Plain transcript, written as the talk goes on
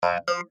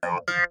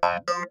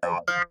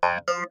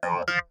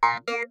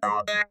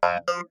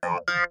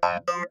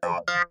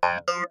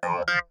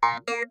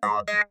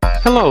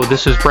Hello,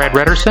 this is Brad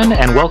Redderson,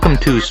 and welcome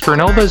to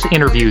Stranova's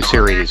Interview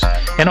Series,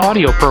 an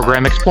audio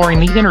program exploring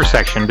the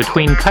intersection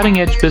between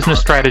cutting-edge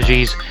business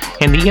strategies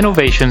and the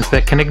innovations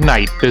that can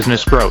ignite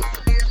business growth.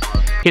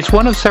 It's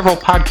one of several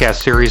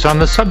podcast series on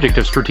the subject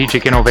of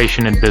strategic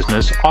innovation in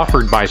business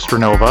offered by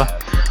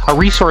Stranova, a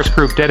resource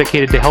group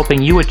dedicated to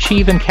helping you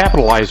achieve and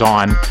capitalize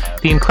on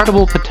the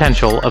incredible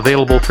potential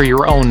available for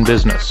your own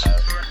business.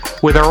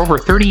 With our over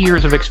 30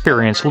 years of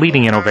experience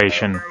leading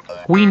innovation,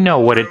 we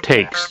know what it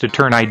takes to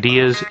turn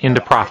ideas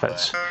into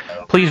profits.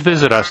 Please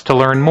visit us to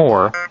learn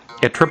more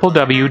at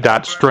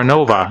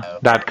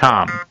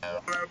www.stranova.com.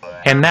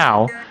 And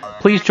now,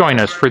 please join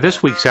us for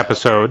this week's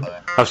episode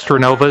of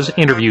Stranova's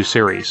Interview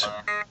Series.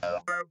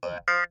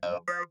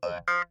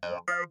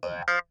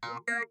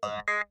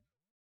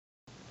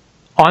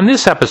 On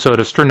this episode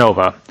of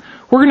Stranova,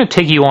 we're going to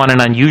take you on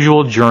an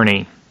unusual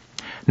journey.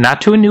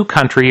 Not to a new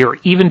country or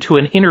even to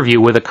an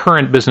interview with a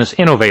current business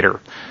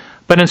innovator,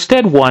 but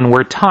instead one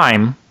where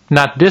time,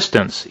 not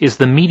distance, is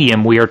the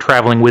medium we are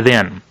traveling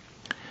within.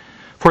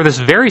 For this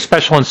very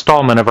special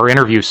installment of our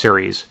interview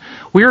series,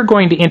 we are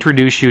going to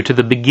introduce you to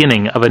the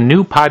beginning of a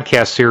new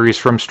podcast series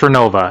from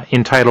Stranova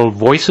entitled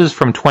Voices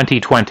from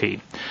 2020,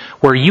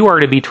 where you are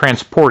to be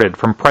transported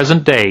from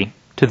present day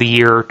to the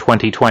year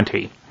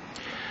 2020.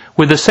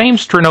 With the same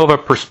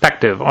Stranova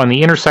perspective on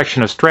the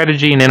intersection of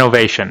strategy and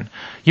innovation,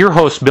 your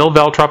hosts Bill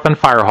Veltrup and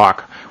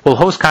Firehawk will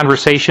host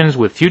conversations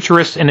with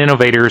futurists and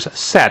innovators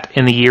set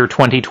in the year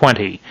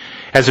 2020,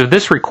 as of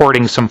this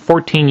recording some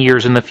 14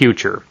 years in the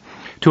future,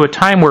 to a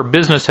time where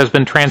business has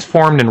been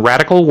transformed in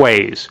radical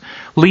ways.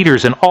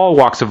 Leaders in all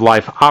walks of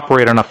life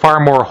operate on a far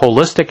more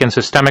holistic and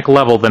systemic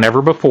level than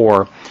ever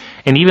before,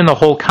 and even the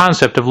whole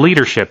concept of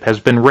leadership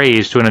has been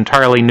raised to an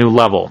entirely new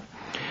level.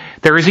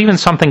 There is even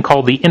something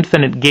called the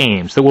Infinite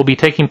Games that will be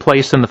taking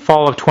place in the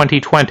fall of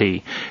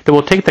 2020 that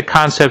will take the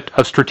concept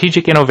of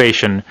strategic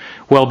innovation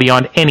well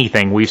beyond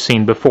anything we've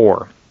seen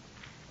before.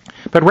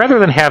 But rather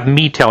than have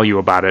me tell you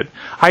about it,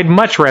 I'd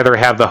much rather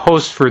have the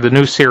hosts for the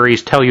new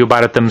series tell you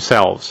about it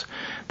themselves.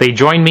 They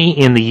join me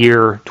in the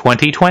year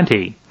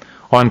 2020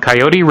 on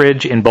Coyote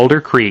Ridge in Boulder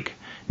Creek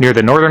near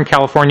the Northern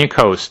California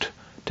coast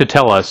to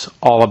tell us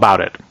all about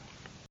it.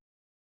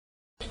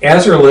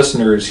 As our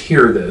listeners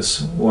hear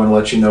this, I want to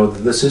let you know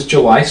that this is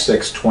July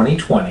 6,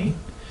 2020,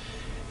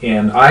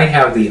 and I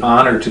have the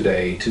honor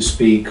today to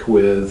speak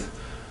with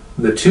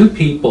the two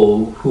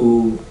people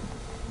who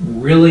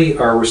really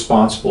are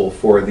responsible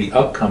for the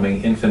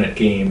upcoming Infinite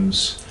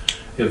Games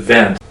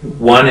event.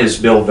 One is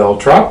Bill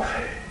Veltrup,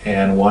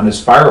 and one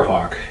is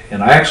Firehawk,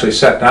 and I actually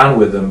sat down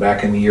with them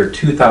back in the year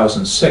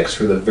 2006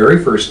 for the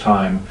very first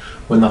time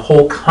when the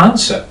whole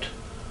concept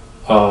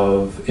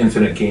of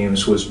Infinite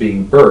Games was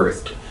being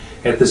birthed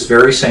at this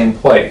very same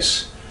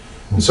place.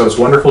 And so it's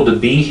wonderful to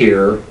be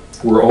here.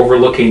 We're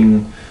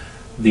overlooking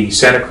the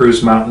Santa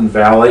Cruz Mountain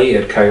Valley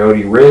at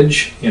Coyote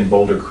Ridge in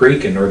Boulder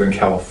Creek in Northern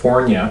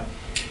California.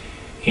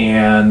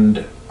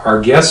 And our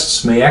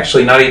guests may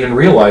actually not even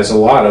realize a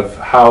lot of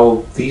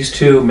how these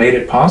two made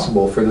it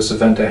possible for this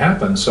event to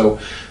happen. So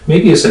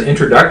maybe as an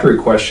introductory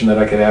question that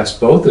I could ask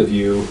both of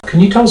you, can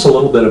you tell us a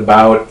little bit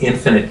about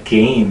Infinite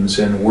Games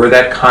and where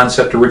that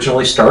concept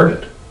originally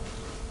started?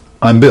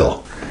 I'm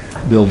Bill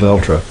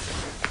Veltrup.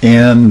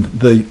 And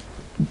the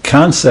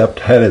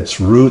concept had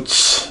its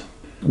roots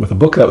with a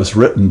book that was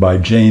written by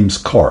James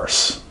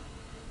Carse,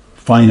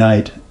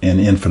 Finite and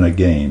Infinite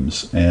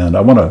Games. And I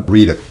want to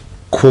read a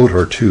quote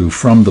or two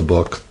from the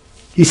book.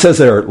 He says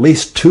there are at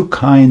least two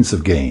kinds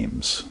of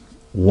games.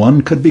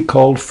 One could be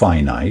called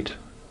finite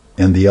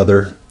and the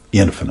other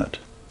infinite.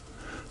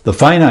 The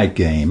finite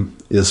game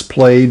is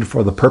played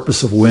for the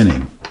purpose of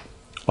winning,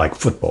 like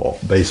football,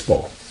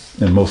 baseball,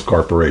 in most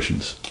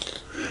corporations.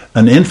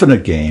 An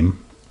infinite game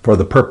for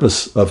the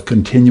purpose of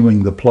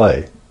continuing the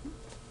play,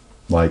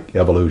 like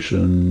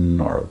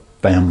evolution or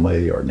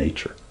family or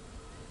nature.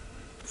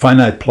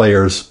 Finite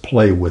players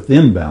play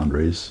within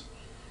boundaries.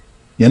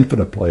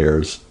 Infinite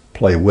players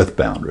play with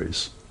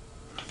boundaries.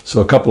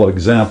 So a couple of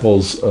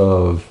examples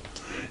of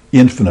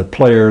infinite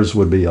players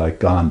would be like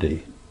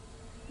Gandhi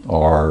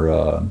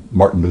or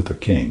Martin Luther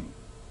King.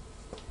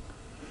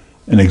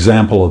 An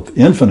example of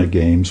infinite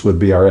games would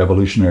be our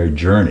evolutionary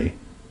journey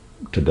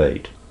to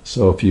date.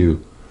 So if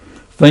you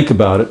think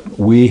about it,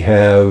 we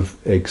have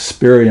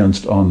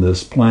experienced on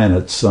this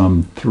planet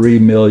some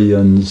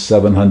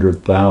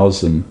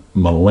 3,700,000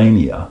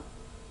 millennia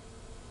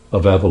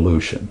of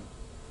evolution.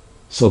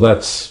 So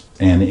that's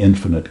an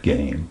infinite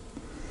game.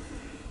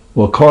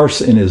 Well,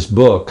 Carse in his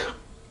book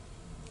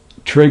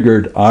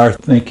triggered our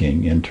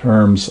thinking in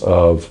terms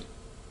of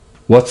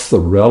what's the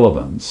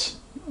relevance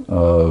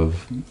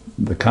of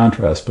the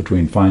contrast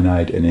between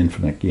finite and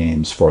infinite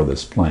games for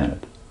this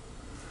planet.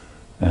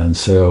 And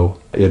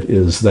so it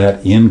is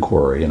that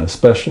inquiry, and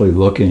especially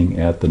looking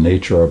at the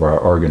nature of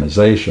our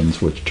organizations,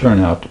 which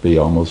turn out to be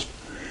almost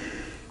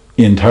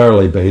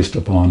entirely based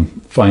upon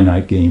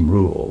finite game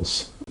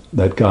rules,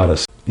 that got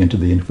us into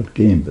the infinite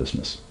game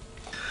business.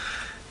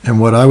 And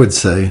what I would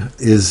say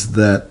is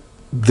that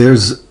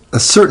there's a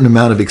certain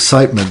amount of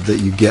excitement that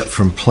you get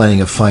from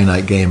playing a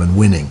finite game and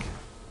winning,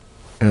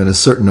 and a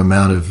certain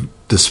amount of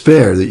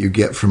despair that you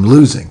get from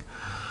losing.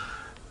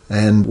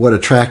 And what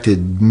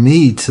attracted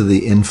me to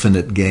the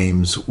infinite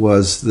games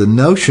was the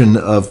notion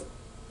of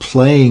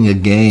playing a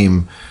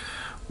game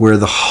where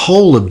the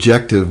whole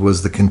objective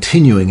was the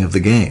continuing of the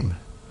game.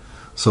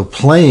 So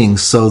playing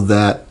so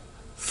that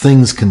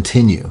things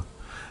continue,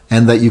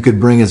 and that you could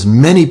bring as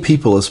many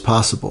people as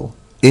possible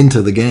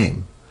into the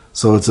game.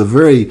 So it's a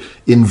very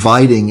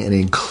inviting and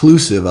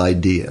inclusive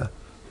idea.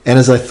 And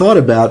as I thought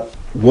about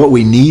what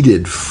we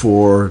needed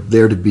for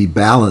there to be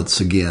balance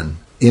again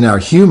in our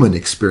human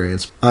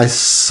experience, I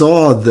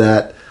saw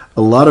that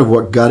a lot of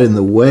what got in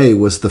the way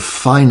was the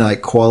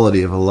finite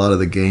quality of a lot of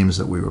the games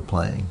that we were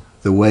playing.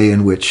 The way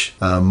in which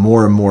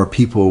more and more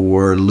people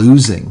were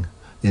losing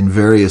in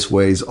various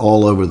ways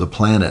all over the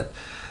planet.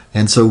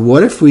 And so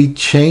what if we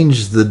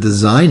changed the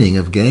designing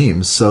of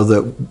games so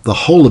that the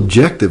whole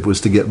objective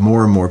was to get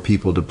more and more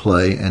people to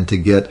play and to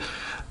get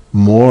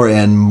more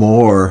and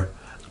more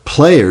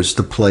players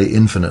to play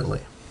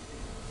infinitely?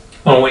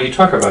 Well, when you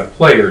talk about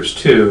players,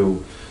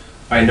 too,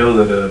 I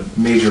know that a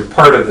major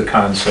part of the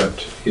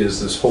concept is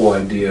this whole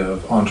idea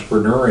of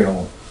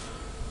entrepreneurial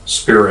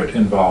spirit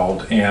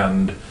involved,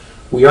 and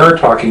we are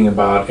talking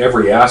about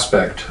every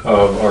aspect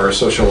of our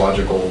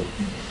sociological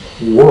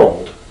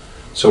world.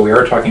 So we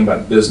are talking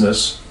about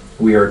business,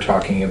 we are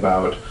talking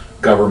about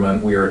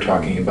government, we are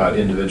talking about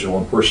individual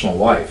and personal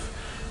life,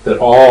 that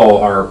all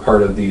are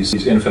part of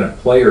these infinite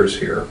players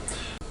here.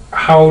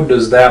 How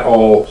does that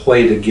all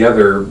play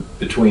together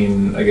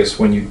between, I guess,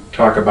 when you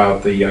talk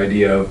about the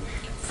idea of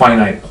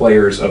finite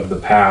players of the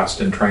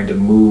past and trying to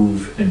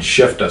move and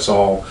shift us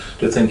all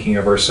to thinking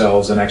of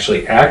ourselves and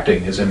actually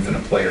acting as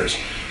infinite players?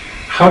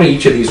 How do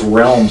each of these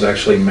realms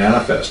actually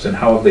manifest, and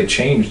how have they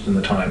changed in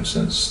the time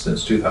since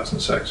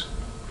 2006?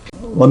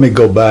 Let me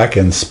go back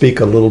and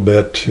speak a little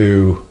bit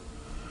to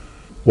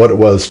what it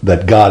was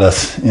that got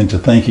us into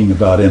thinking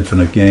about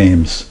infinite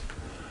games.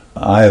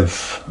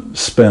 I've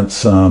spent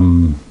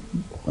the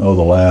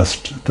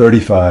last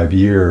 35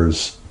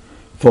 years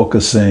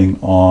focusing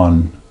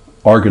on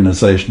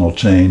organizational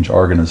change,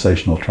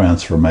 organizational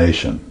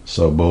transformation,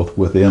 so both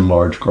within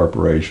large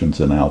corporations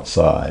and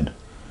outside,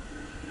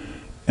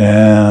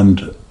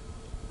 and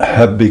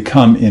have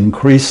become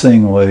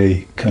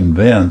increasingly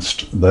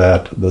convinced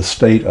that the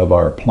state of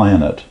our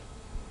planet,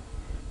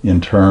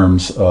 in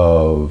terms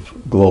of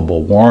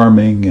global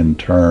warming, in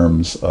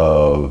terms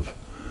of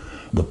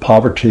the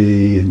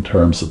poverty, in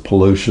terms of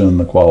pollution,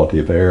 the quality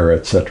of air,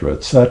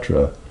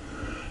 etc.,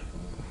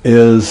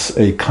 is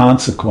a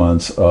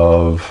consequence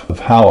of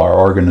how our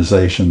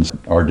organizations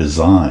are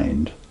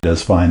designed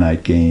as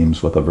finite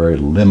games with a very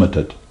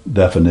limited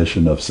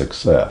definition of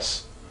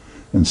success.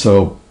 And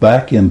so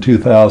back in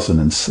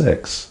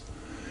 2006,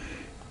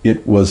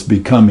 it was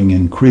becoming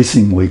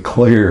increasingly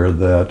clear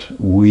that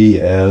we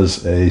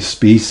as a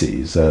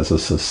species, as a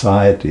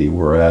society,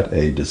 were at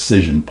a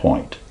decision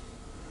point.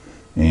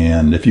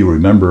 And if you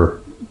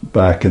remember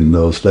back in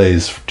those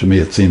days, to me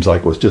it seems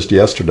like it was just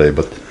yesterday,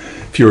 but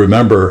if you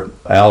remember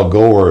Al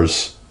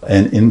Gore's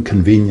An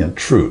Inconvenient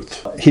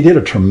Truth, he did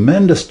a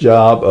tremendous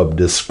job of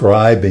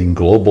describing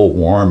global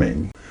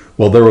warming.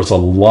 Well, there was a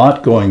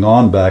lot going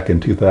on back in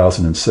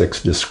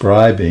 2006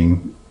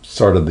 describing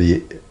sort of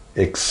the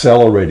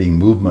accelerating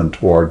movement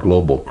toward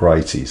global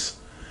crises.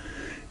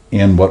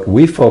 And what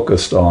we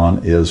focused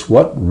on is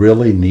what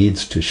really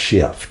needs to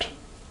shift.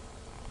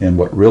 And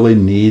what really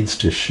needs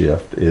to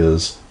shift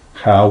is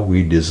how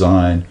we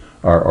design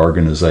our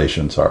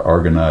organizations, our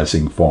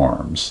organizing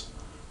forms.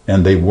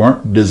 And they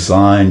weren't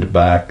designed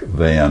back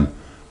then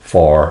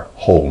for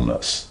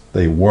wholeness.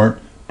 They weren't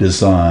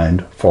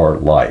designed for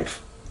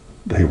life.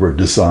 They were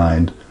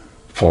designed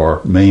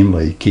for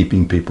mainly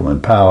keeping people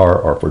in power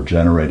or for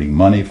generating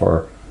money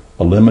for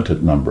a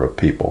limited number of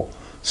people.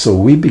 So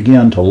we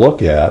began to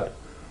look at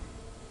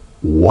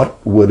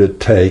what would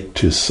it take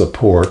to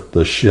support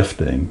the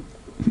shifting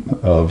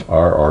of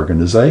our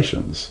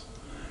organizations.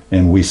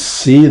 And we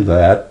see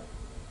that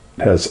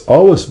has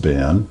always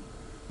been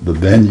the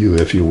venue,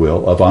 if you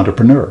will, of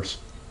entrepreneurs.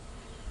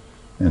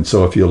 And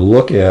so if you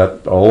look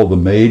at all the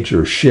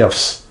major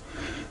shifts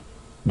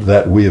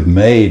that we have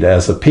made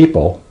as a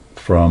people,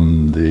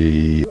 from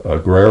the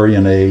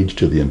agrarian age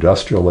to the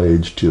industrial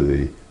age to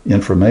the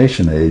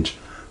information age,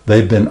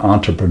 they've been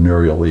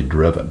entrepreneurially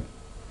driven.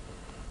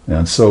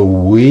 And so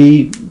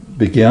we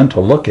began to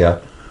look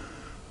at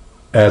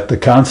the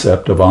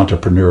concept of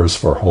entrepreneurs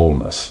for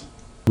wholeness.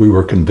 We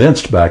were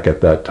convinced back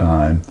at that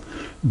time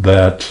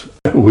that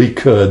we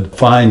could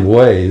find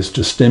ways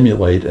to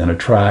stimulate and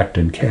attract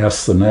and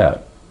cast the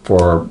net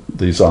for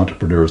these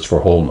entrepreneurs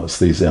for wholeness,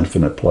 these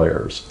infinite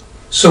players.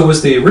 So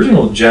was the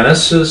original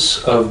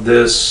genesis of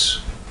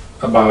this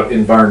about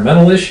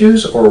environmental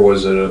issues, or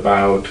was it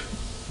about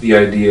the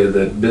idea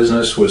that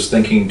business was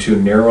thinking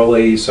too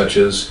narrowly, such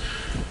as,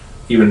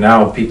 even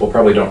now people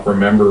probably don't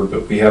remember,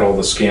 but we had all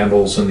the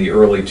scandals in the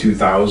early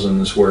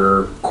 2000s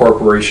where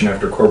corporation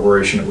after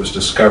corporation, it was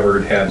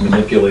discovered, had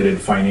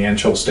manipulated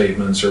financial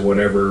statements or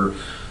whatever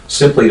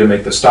simply to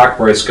make the stock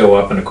price go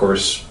up and, of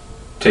course,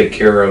 take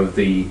care of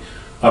the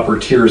upper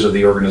tiers of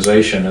the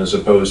organization as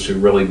opposed to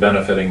really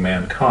benefiting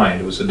mankind.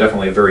 It was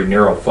definitely a very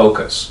narrow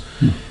focus.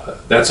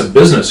 That's a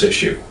business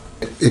issue.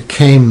 It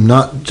came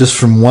not just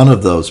from one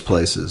of those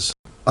places.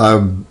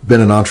 I've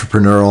been an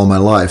entrepreneur all my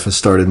life. I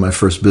started my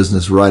first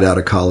business right out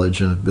of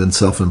college and have been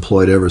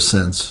self-employed ever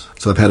since.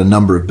 So I've had a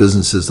number of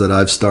businesses that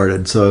I've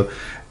started. So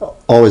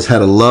always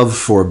had a love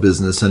for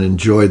business and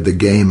enjoyed the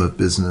game of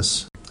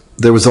business.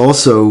 There was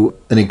also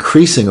an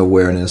increasing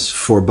awareness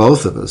for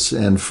both of us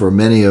and for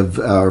many of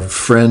our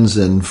friends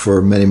and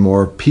for many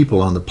more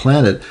people on the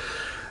planet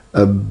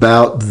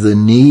about the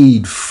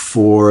need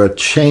for a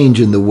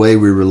change in the way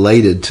we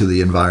related to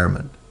the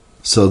environment,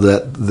 so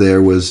that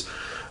there was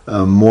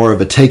more of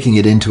a taking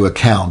it into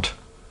account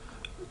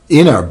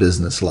in our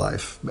business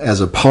life as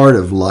a part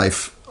of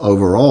life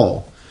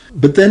overall.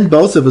 But then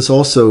both of us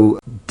also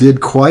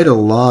did quite a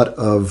lot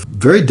of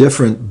very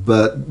different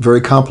but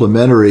very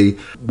complementary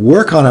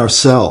work on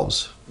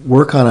ourselves,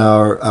 work on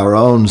our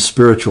own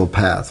spiritual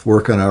path,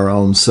 work on our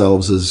own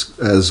selves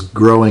as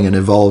growing and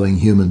evolving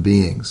human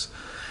beings.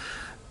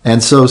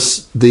 And so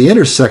the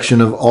intersection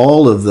of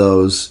all of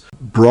those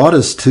brought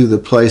us to the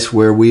place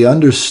where we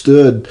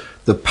understood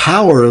the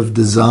power of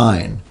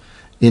design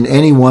in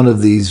any one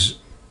of these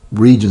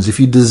regions. If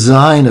you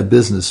design a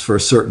business for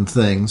certain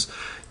things,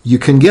 you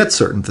can get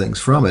certain things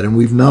from it, and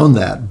we've known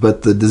that.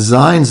 But the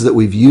designs that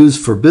we've used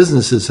for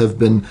businesses have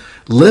been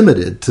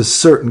limited to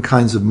certain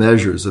kinds of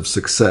measures of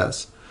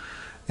success.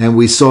 And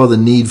we saw the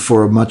need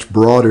for a much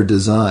broader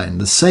design.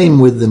 The same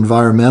with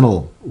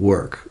environmental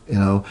work,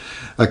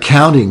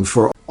 accounting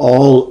for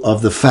all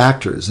of the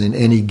factors in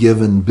any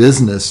given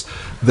business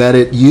that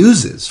it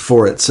uses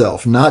for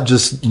itself, not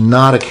just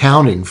not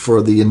accounting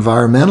for the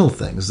environmental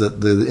things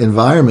that the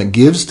environment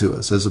gives to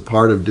us as a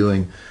part of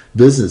doing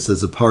business,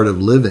 as a part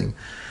of living.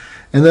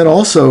 And then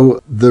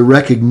also the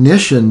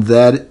recognition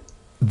that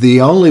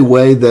the only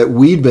way that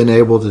we'd been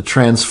able to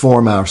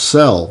transform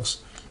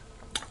ourselves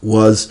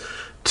was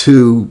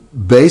to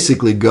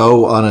basically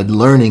go on a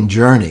learning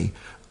journey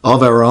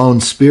of our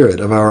own spirit,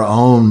 of our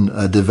own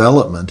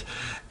development,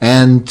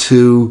 and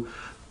to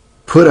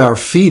put our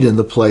feet in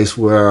the place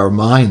where our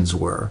minds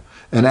were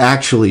and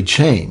actually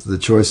change the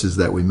choices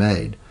that we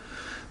made.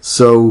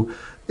 So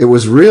it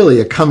was really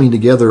a coming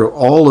together of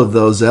all of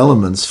those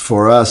elements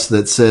for us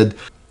that said,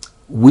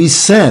 we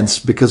sense,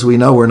 because we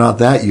know we're not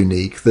that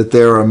unique, that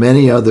there are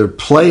many other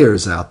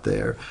players out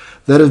there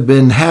that have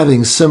been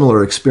having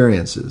similar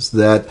experiences,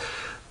 that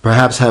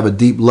perhaps have a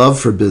deep love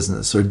for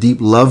business or deep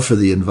love for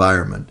the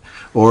environment,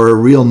 or a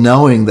real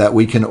knowing that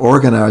we can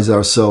organize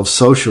ourselves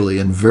socially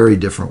in very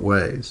different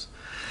ways.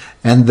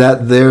 And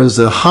that there's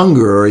a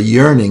hunger or a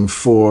yearning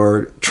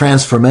for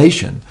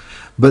transformation,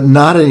 but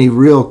not any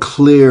real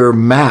clear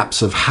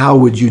maps of how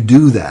would you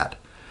do that.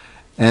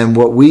 And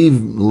what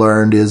we've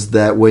learned is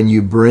that when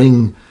you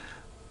bring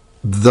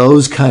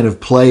those kind of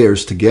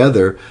players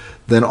together,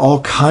 then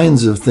all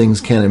kinds of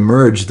things can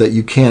emerge that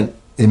you can't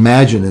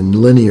imagine in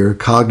linear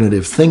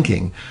cognitive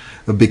thinking,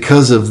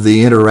 because of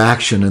the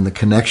interaction and the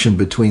connection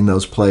between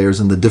those players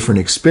and the different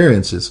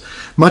experiences.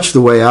 Much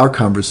the way our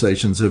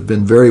conversations have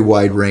been very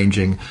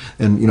wide-ranging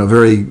and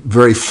very,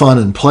 very fun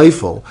and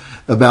playful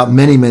about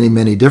many, many,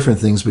 many different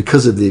things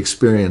because of the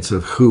experience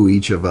of who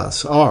each of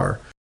us are.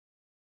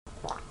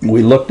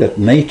 We looked at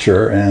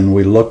nature and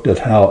we looked at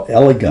how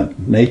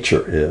elegant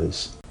nature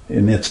is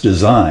in its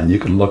design. You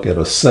can look at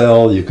a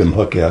cell, you can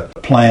look at a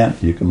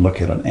plant, you can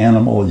look at an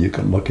animal, you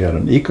can look at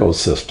an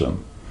ecosystem.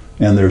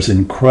 And there's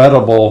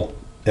incredible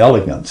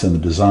elegance in the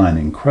design,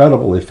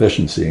 incredible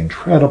efficiency,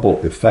 incredible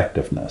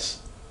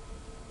effectiveness,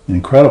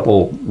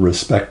 incredible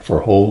respect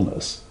for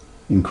wholeness,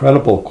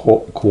 incredible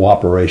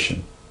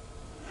cooperation.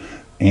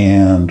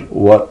 And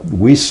what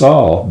we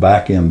saw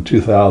back in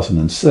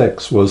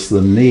 2006 was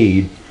the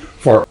need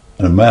for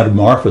a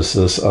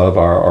metamorphosis of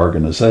our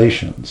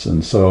organizations.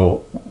 And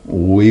so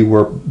we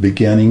were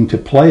beginning to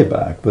play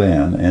back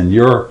then. And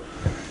your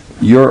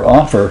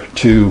offer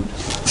to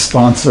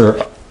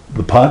sponsor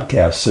the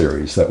podcast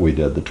series that we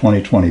did, the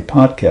 2020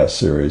 podcast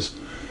series,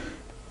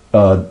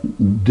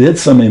 did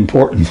some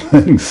important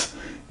things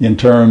in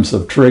terms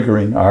of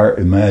triggering our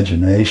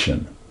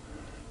imagination.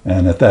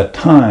 And at that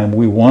time,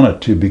 we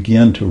wanted to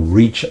begin to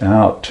reach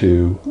out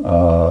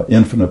to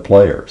infinite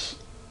players,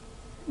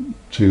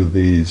 to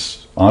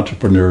these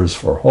entrepreneurs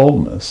for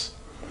wholeness,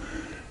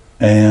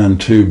 and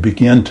to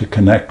begin to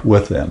connect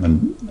with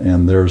them.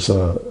 And there's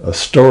a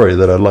story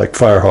that I'd like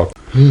Firehawk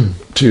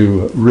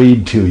to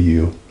read to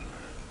you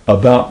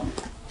about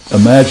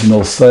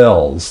imaginal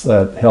cells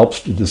that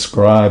helps to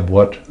describe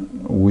what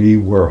we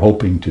were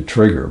hoping to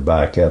trigger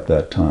back at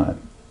that time.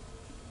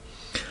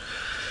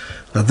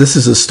 Now, this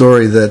is a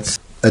story that's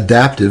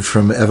adapted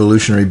from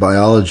evolutionary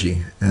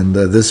biology, and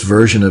this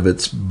version of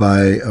it's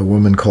by a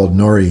woman called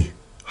Nori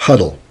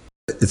Huddle.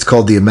 It's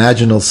called The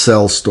Imaginal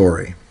Cell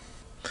Story.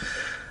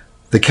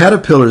 The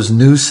caterpillar's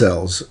new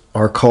cells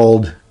are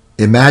called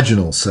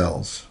imaginal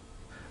cells.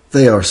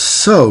 They are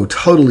so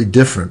totally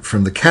different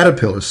from the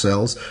caterpillar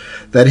cells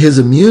that his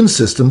immune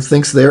system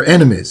thinks they're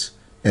enemies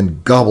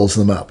and gobbles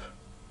them up.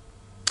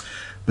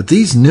 But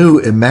these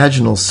new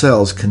imaginal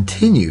cells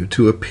continue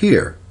to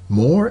appear,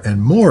 more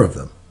and more of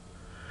them.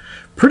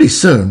 Pretty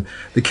soon,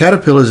 the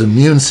caterpillar's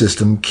immune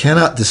system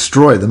cannot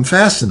destroy them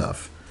fast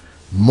enough.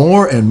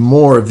 More and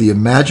more of the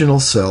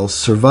imaginal cells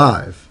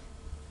survive.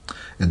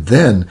 And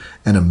then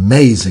an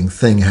amazing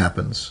thing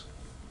happens.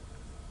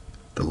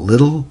 The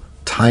little,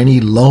 tiny,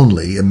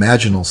 lonely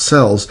imaginal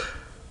cells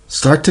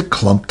start to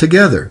clump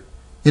together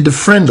into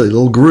friendly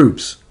little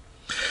groups.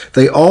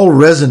 They all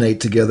resonate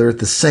together at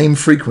the same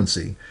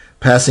frequency,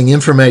 passing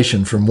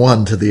information from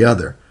one to the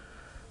other.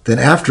 Then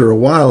after a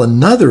while,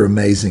 another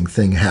amazing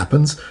thing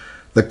happens.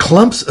 The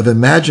clumps of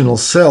imaginal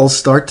cells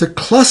start to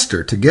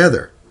cluster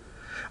together.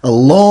 A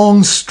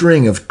long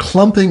string of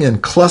clumping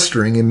and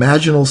clustering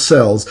imaginal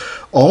cells,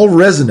 all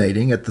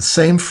resonating at the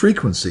same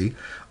frequency,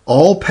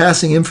 all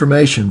passing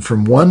information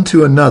from one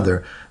to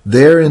another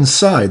there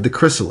inside the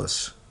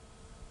chrysalis.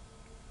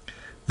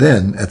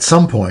 Then, at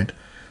some point,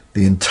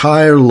 the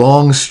entire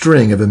long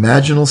string of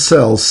imaginal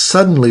cells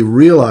suddenly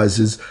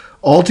realizes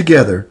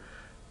altogether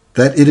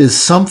that it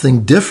is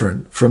something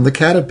different from the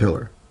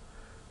caterpillar,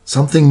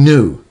 something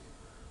new,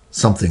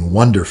 something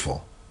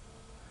wonderful.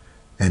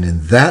 And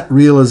in that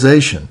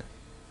realization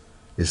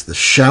is the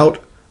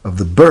shout of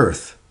the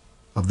birth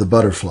of the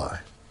butterfly.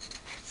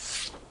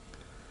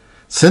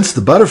 Since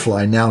the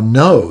butterfly now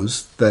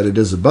knows that it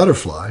is a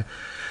butterfly,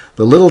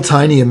 the little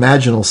tiny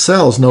imaginal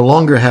cells no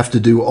longer have to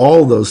do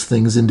all those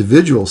things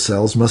individual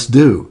cells must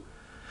do.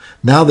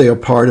 Now they are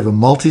part of a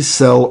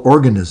multi-cell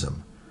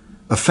organism,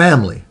 a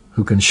family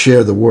who can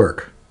share the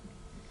work.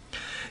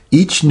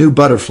 Each new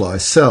butterfly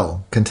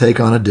cell can take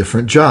on a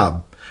different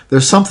job.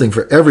 There's something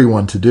for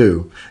everyone to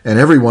do, and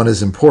everyone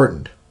is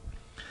important.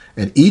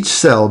 And each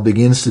cell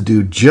begins to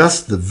do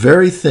just the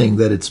very thing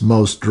that it's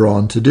most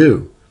drawn to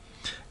do.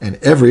 And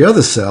every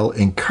other cell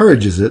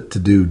encourages it to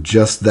do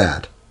just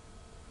that.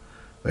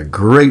 A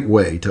great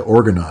way to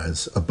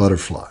organize a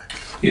butterfly.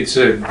 It's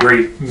a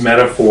great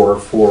metaphor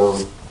for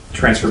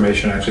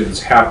transformation actually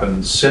that's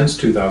happened since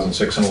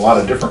 2006 in a lot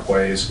of different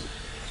ways,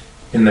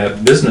 in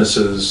that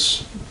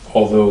businesses,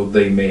 although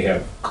they may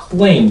have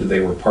claimed they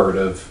were part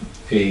of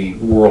a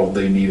world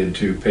they needed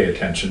to pay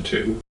attention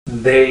to,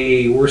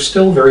 they were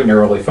still very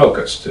narrowly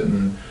focused.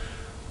 And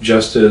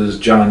just as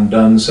John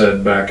Donne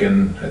said back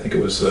in, I think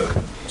it was the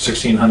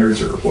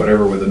 1600s or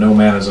whatever, with the No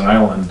Man is an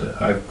Island,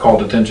 I've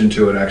called attention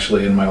to it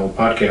actually in my old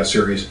podcast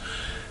series,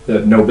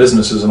 that no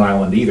business is an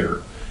island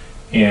either.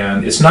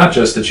 And it's not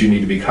just that you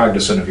need to be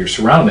cognizant of your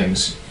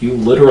surroundings, you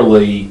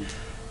literally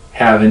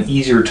have an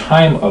easier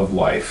time of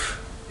life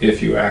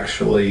if you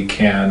actually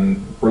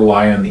can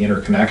rely on the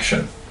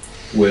interconnection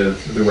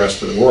with the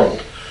rest of the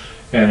world.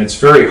 And it's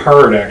very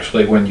hard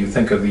actually when you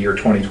think of the year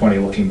 2020,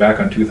 looking back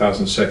on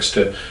 2006,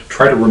 to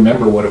try to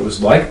remember what it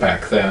was like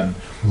back then.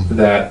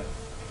 That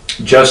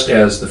just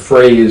as the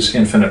phrase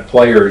infinite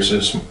players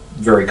is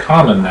very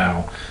common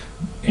now,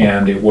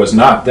 and it was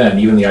not then,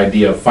 even the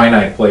idea of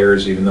finite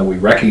players, even though we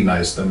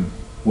recognized them,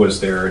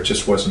 was there, it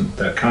just wasn't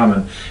that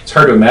common. It's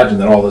hard to imagine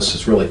that all this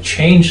has really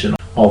changed in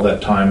all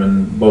that time,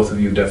 and both of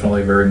you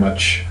definitely very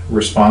much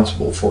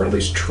responsible for at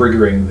least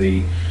triggering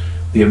the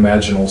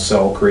imaginal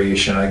cell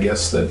creation, I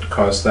guess, that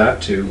caused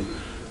that to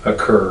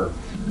occur.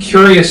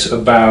 Curious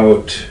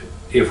about,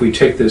 if we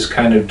take this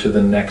kind of to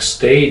the next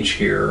stage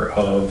here,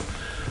 of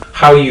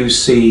how you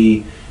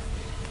see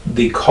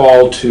the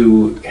call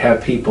to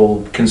have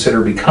people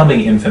consider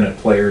becoming infinite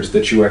players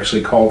that you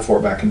actually called for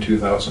back in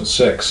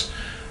 2006.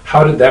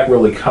 How did that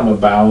really come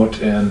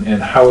about, and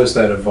how has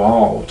that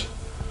evolved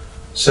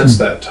since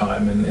that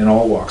time in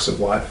all walks of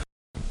life?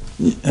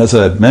 As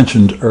I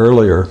mentioned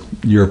earlier,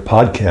 your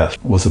podcast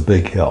was a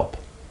big help.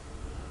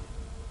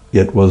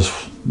 It was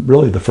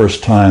really the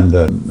first time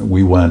that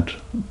we went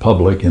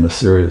public in a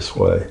serious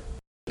way.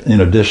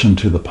 In addition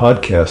to the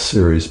podcast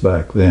series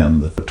back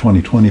then, the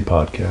 2020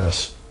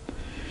 podcast,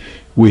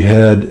 we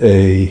had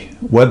a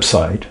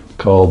website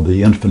called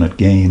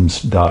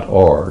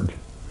theinfinitegames.org.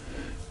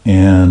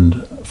 And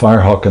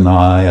Firehawk and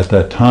I, at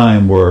that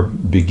time, were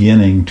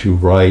beginning to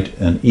write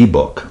an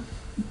ebook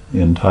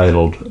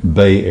entitled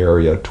Bay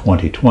Area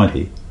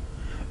 2020,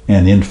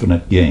 An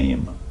Infinite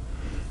Game.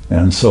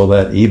 And so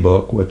that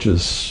ebook, which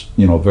is,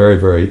 very,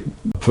 very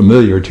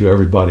familiar to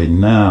everybody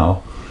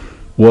now,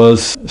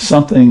 was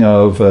something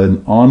of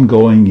an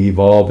ongoing,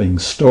 evolving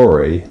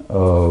story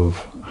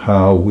of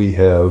how we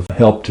have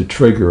helped to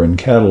trigger and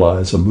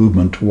catalyze a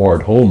movement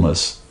toward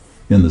wholeness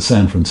in the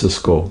San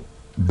Francisco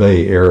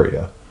Bay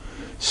Area.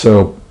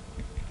 So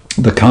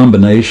the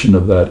combination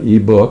of that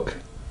ebook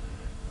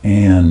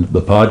and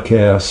the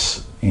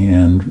podcasts,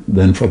 and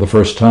then for the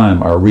first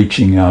time our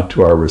reaching out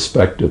to our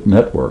respective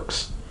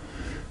networks.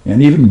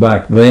 And even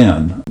back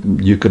then,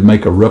 you could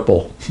make a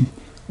ripple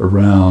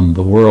around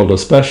the world,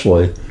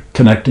 especially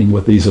connecting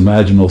with these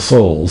imaginal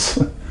souls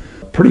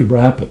pretty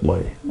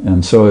rapidly.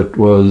 And so it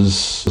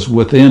was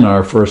within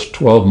our first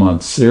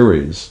 12-month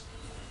series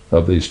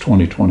of these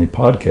 2020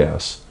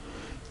 podcasts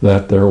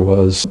that there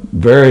was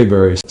very,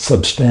 very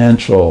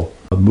substantial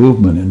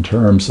movement in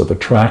terms of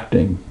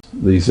attracting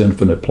these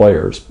infinite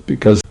players,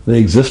 because they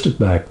existed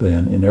back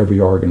then in every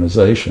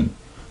organization.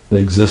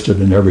 They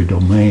existed in every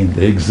domain.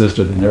 They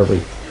existed in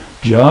every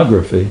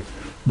geography.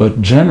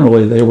 But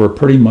generally, they were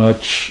pretty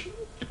much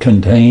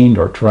contained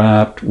or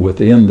trapped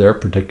within their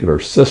particular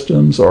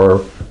systems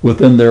or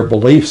within their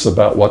beliefs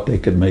about what they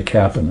could make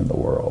happen in the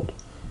world.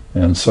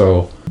 And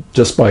so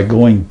just by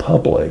going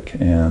public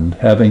and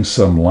having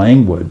some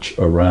language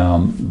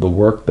around the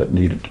work that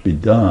needed to be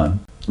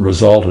done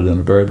resulted in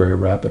a very, very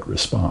rapid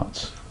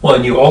response. Well,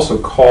 and you also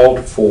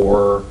called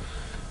for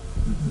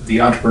the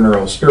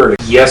entrepreneurial spirit.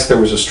 Yes, there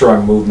was a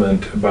strong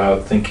movement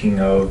about thinking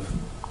of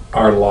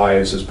our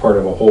lives as part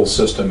of a whole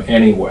system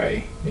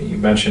anyway. You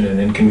mentioned an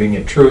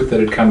Inconvenient Truth that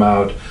had come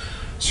out.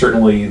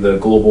 Certainly the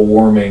global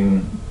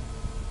warming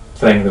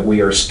thing that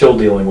we are still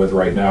dealing with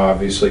right now,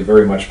 obviously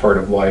very much part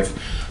of life,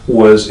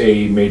 was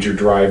a major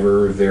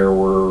driver. There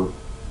were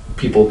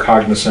people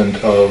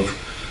cognizant of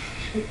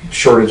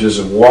shortages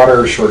of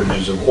water,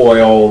 shortages of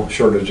oil,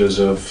 shortages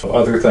of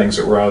other things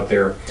that were out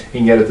there.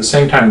 And yet at the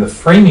same time, the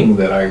framing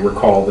that I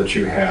recall that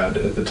you had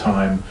at the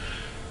time,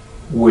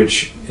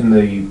 which in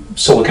the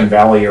Silicon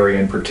Valley area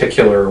in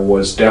particular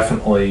was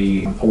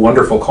definitely a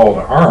wonderful call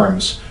to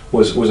arms,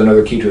 was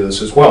another key to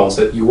this as well, is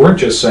that you weren't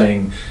just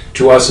saying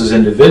to us as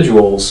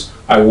individuals,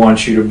 I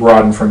want you to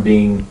broaden from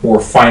being more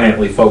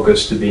finitely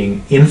focused to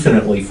being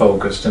infinitely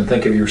focused and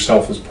think of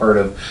yourself as part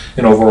of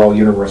an overall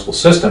universal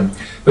system,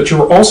 but you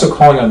were also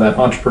calling on that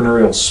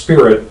entrepreneurial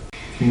spirit,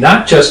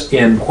 not just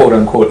in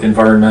quote-unquote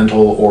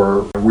environmental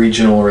or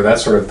regional or that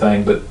sort of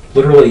thing, but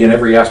literally in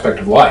every aspect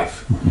of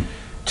life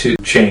to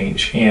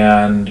change.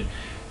 And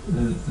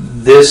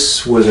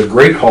this was a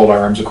great call to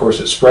arms. Of course,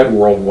 it spread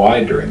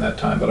worldwide during that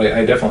time, but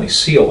I definitely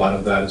see a lot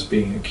of that as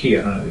being a key.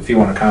 I don't know if you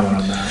want to comment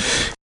on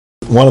that.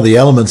 One of the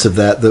elements of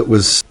that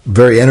was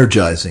very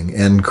energizing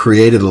and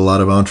created a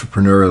lot of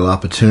entrepreneurial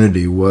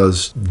opportunity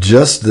was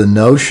just the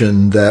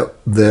notion that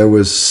there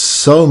was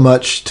so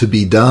much to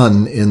be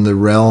done in the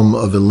realm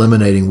of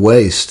eliminating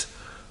waste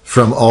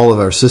from all of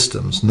our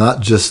systems, not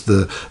just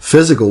the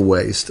physical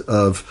waste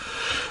of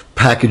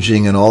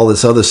packaging and all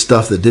this other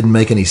stuff that didn't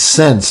make any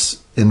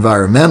sense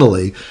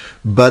environmentally,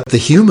 but the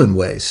human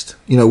waste.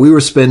 You know, we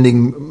were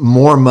spending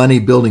more money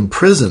building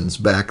prisons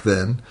back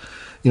then.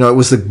 You know, it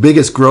was the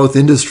biggest growth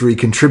industry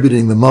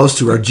contributing the most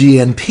to our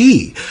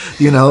GNP,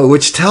 you know,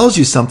 which tells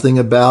you something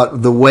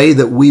about the way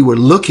that we were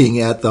looking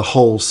at the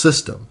whole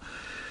system.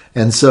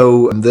 And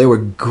so there were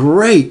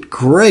great,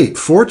 great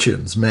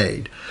fortunes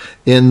made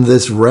in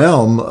this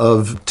realm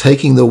of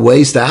taking the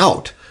waste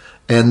out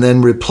and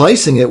then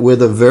replacing it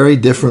with a very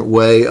different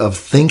way of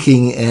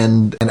thinking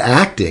and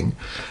acting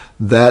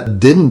that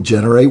didn't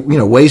generate, you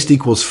know, waste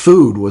equals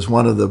food was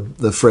one of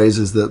the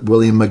phrases that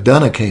William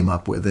McDonough came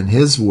up with in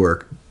his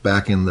work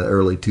back in the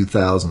early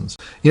 2000s.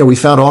 You know, we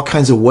found all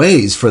kinds of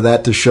ways for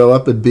that to show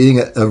up at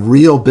being a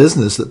real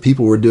business that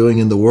people were doing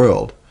in the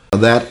world.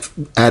 That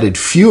added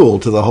fuel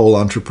to the whole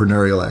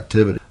entrepreneurial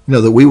activity. You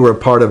know, that we were a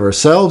part of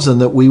ourselves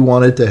and that we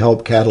wanted to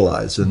help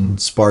catalyze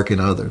and spark in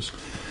others.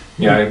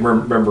 Yeah, I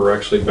remember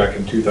actually back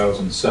in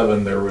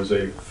 2007, there was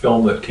a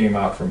film that came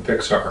out from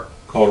Pixar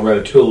called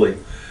Ratatouille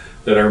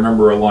that I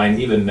remember a line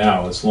even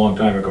now. It's a long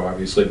time ago,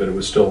 obviously, but it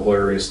was still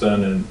hilarious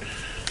then. And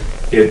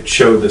it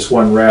showed this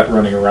one rat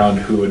running around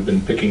who had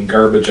been picking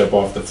garbage up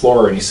off the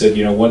floor, and he said,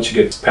 you know, once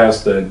you get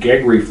past the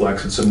gag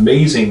reflex, it's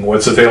amazing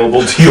what's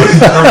available to you in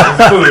terms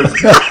of food.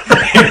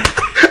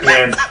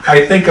 And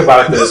I think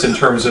about this in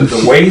terms of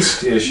the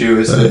waste issue,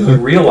 is that you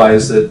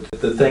realize that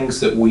the things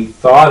that we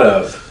thought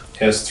of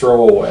as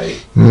throwaway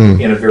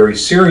in a very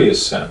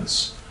serious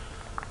sense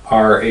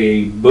are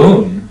a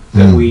boon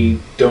that we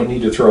don't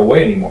need to throw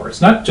away anymore. It's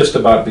not just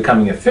about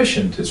becoming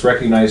efficient, it's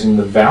recognizing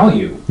the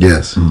value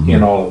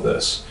in all of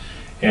this.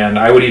 And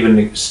I would even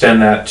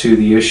extend that to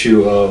the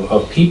issue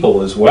of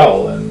people as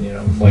well. And, you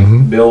know,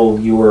 like Bill,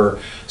 you were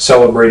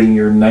celebrating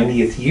your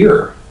 90th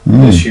year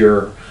this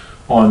year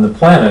on the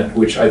planet,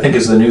 which I think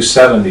is the new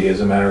 70,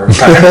 as a matter of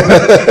fact,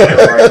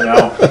 right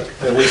now,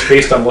 at least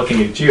based on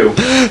looking at you.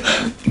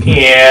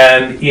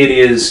 And it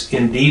is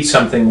indeed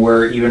something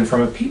where, even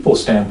from a people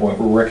standpoint,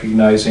 we're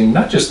recognizing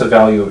not just the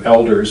value of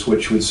elders,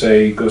 which would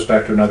say goes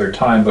back to another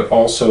time, but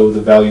also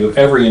the value of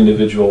every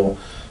individual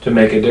to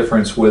make a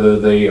difference, whether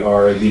they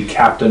are the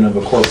captain of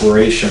a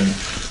corporation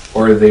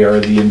or they are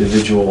the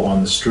individual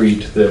on the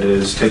street that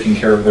is taking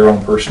care of their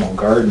own personal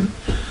garden.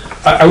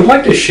 I would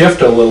like to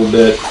shift a little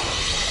bit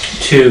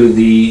to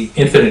the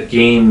Infinite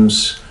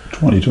Games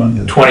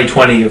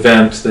 2020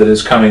 event that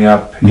is coming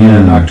up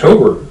in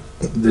October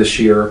this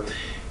year,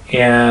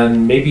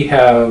 and maybe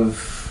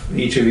have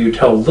each of you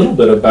tell a little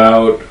bit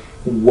about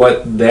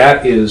what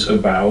that is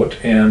about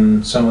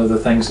and some of the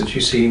things that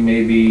you see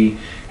maybe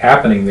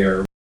happening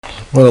there.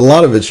 Well, a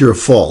lot of it's your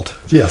fault.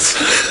 Yes.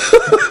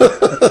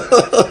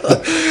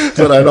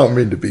 but I don't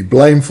mean to be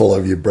blameful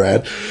of you,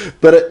 Brad.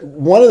 But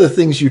one of the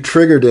things you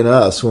triggered in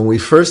us when we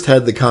first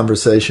had the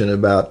conversation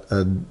about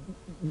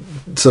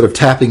sort of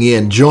tapping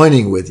in,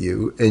 joining with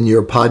you in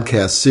your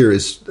podcast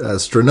series,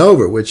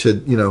 Stranova, which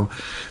had,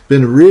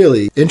 been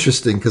really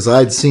interesting because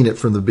I'd seen it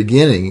from the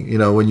beginning,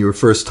 when you were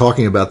first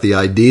talking about the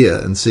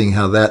idea and seeing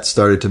how that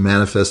started to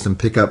manifest and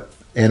pick up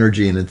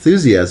energy and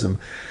enthusiasm.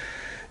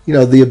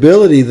 The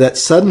ability that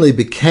suddenly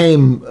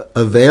became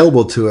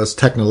available to us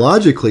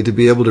technologically to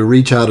be able to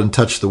reach out and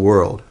touch the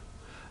world.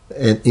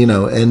 And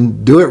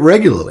and do it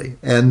regularly,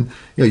 and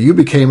you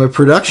became a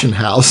production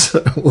house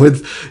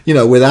with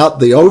without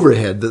the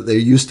overhead that there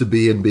used to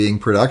be in being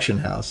production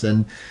house,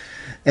 and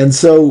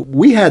so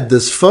we had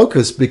this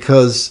focus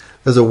because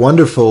there's a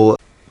wonderful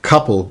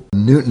couple,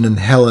 Newton and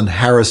Helen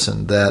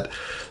Harrison, that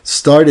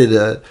started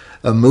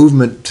a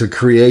movement to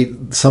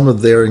create some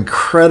of their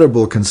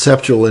incredible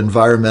conceptual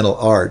environmental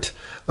art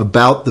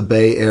about the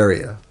Bay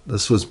Area.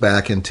 This was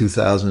back in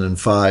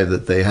 2005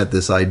 that they had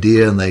this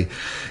idea, and they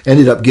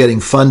ended up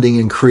getting funding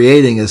and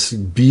creating this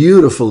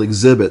beautiful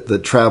exhibit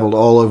that traveled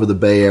all over the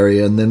Bay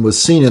Area and then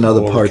was seen in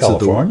other parts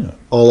of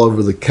all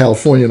over the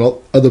California and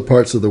other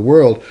parts of the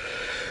world.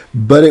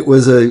 But it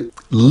was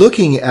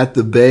looking at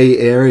the Bay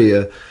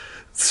Area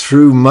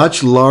through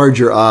much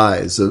larger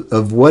eyes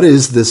of what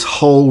is this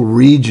whole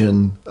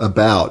region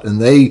about.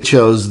 And they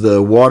chose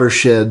the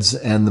watersheds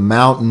and the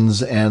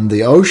mountains and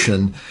the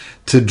ocean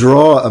to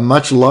draw a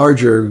much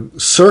larger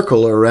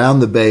circle around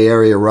the Bay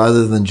Area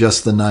rather than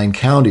just the 9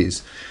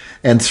 counties.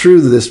 And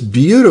through this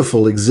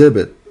beautiful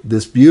exhibit,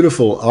 this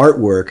beautiful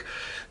artwork,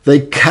 they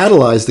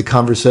catalyzed the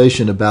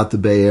conversation about the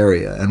Bay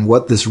Area and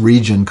what this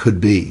region could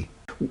be.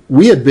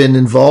 We had been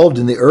involved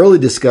in the early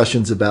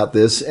discussions about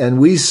this, and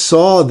we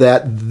saw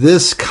that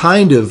this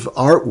kind of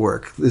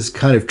artwork, this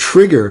kind of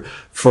trigger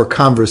for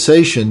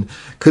conversation,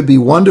 could be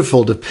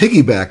wonderful to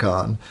piggyback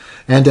on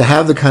and to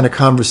have the kind of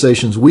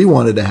conversations we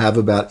wanted to have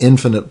about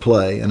infinite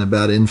play and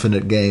about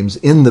infinite games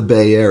in the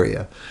Bay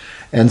Area.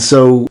 And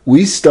so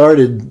we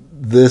started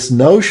this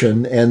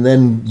notion, and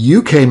then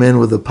you came in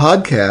with a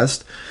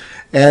podcast,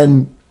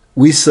 and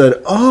we said,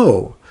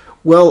 oh,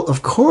 well,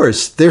 of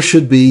course, there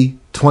should be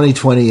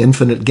 2020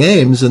 Infinite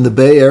Games, and the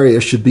Bay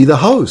Area should be the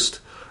host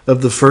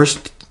of the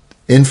first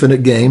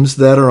Infinite Games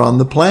that are on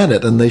the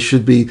planet, and they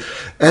should be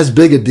as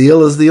big a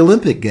deal as the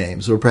Olympic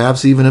Games, or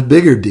perhaps even a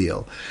bigger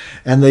deal.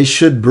 And they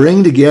should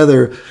bring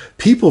together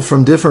people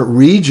from different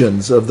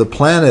regions of the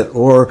planet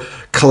or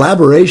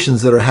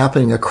collaborations that are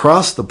happening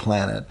across the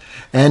planet,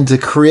 and to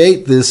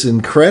create this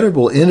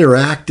incredible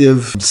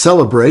interactive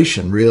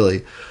celebration,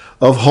 really,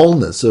 of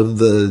wholeness, of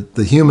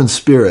the human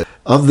spirit,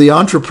 of the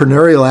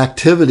entrepreneurial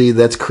activity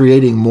that's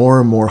creating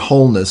more and more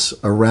wholeness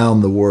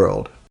around the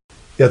world.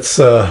 It's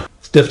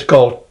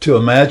difficult to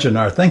imagine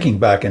our thinking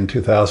back in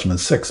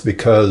 2006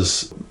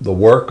 because the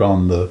work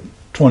on the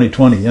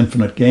 2020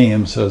 Infinite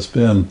Games has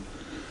been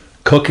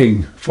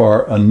cooking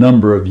for a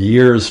number of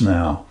years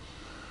now.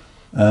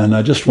 And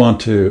I just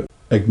want to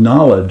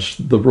acknowledge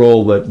the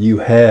role that you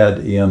had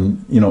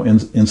in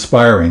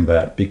inspiring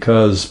that,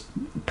 because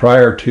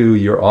prior to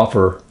your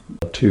offer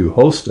to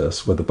host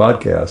us with the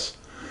podcast,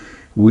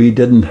 we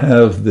didn't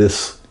have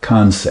this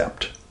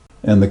concept.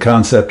 And the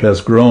concept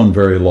has grown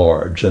very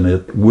large, and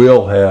it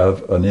will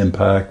have an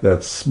impact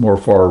that's more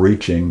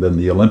far-reaching than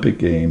the Olympic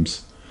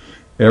Games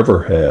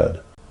ever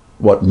had.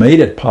 What made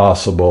it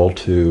possible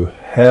to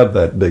have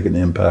that big an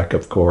impact,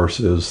 of course,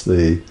 is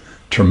the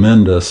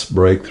tremendous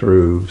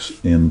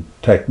breakthroughs in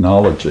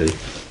technology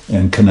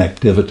and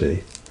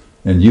connectivity.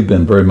 And you've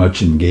been very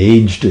much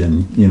engaged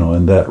in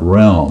that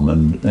realm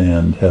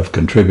and have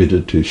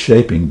contributed to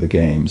shaping the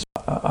games.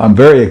 I'm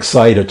very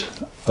excited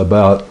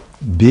about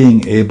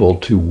being able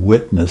to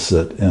witness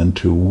it and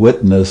to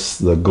witness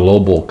the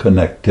global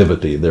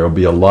connectivity. There will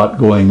be a lot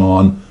going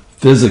on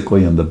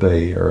physically in the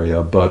Bay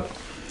Area, but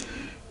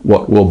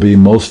what will be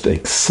most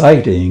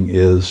exciting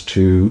is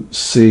to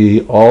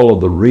see all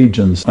of the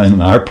regions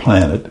on our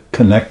planet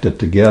connected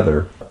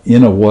together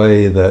in a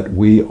way that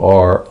we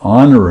are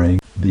honoring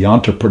the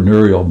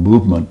entrepreneurial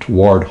movement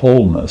toward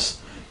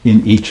wholeness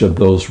in each of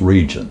those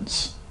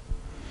regions.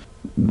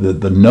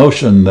 The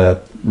notion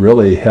that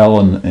really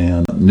Helen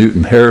and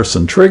Newton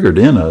Harrison triggered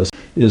in us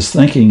is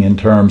thinking in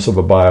terms of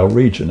a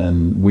bioregion,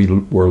 and we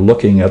were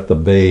looking at the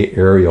Bay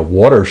Area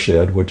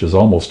watershed, which is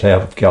almost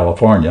half of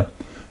California,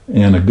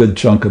 and a good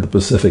chunk of the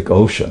Pacific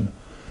Ocean.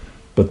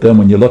 But then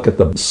when you look at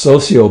the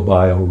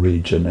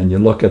socio-bioregion and you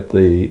look at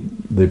the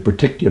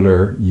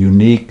particular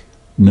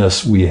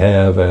uniqueness we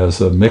have as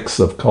a mix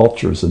of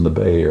cultures in the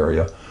Bay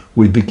Area,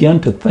 we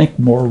begin to think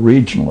more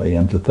regionally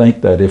and to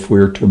think that if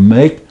we're to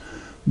make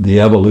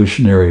the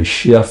evolutionary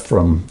shift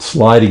from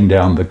sliding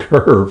down the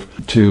curve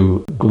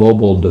to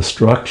global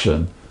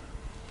destruction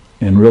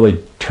and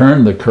really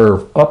turn the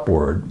curve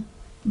upward,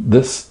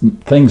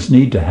 things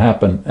need to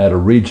happen at a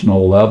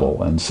regional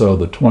level. And so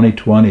the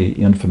 2020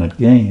 Infinite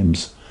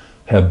Games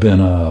have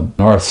been a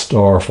North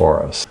Star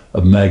for us,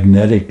 a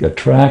magnetic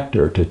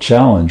attractor to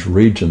challenge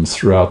regions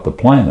throughout the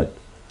planet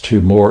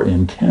to more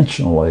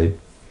intentionally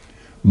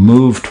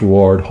move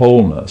toward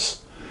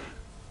wholeness.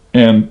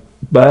 And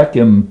back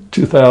in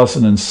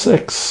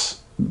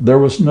 2006, there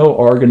was no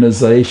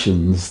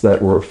organizations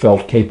that were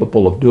felt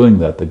capable of doing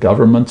that. The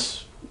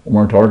governments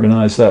weren't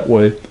organized that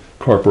way.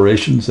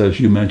 Corporations, as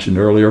you mentioned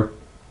earlier,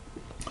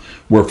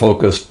 were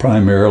focused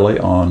primarily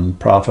on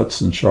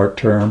profits and short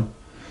term.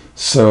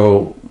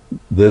 So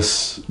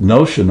this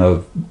notion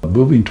of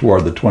moving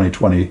toward the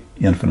 2020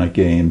 Infinite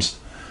Games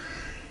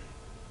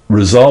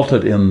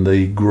resulted in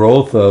the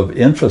growth of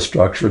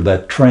infrastructure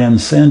that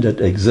transcended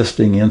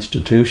existing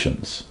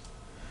institutions.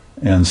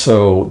 And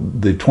so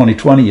the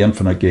 2020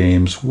 Infinite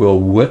Games will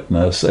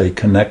witness a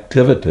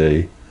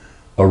connectivity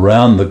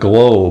around the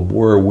globe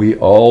where we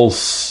all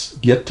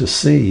get to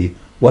see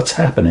what's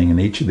happening in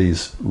each of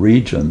these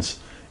regions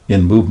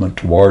in movement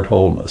toward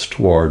wholeness,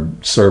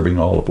 toward serving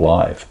all of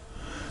life.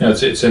 Yeah,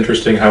 it's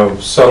interesting how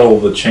subtle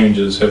the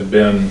changes have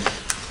been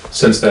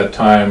since that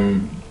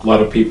time. A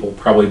lot of people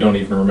probably don't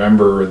even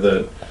remember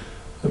that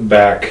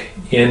back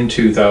in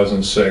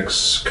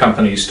 2006,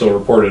 companies still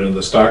reported in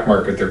the stock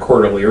market their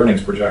quarterly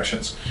earnings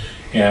projections.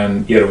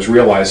 And yet it was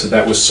realized that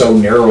that was so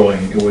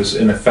narrowing. It was,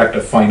 in effect,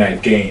 a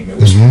finite game. It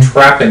was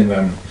trapping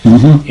them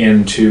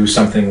into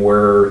something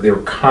where they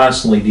were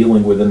constantly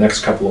dealing with the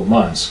next couple of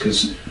months,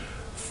 because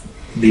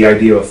the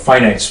idea of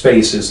finite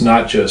space is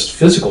not just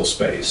physical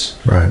space,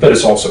 Right. but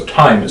it's also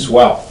time as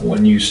well.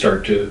 When you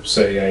start to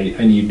say,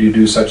 I need to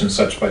do such and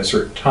such by a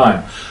certain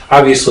time.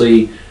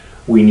 Obviously,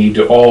 we need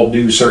to all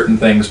do certain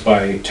things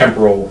by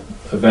temporal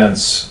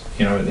events,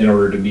 in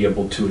order to be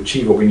able to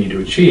achieve what we need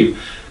to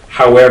achieve.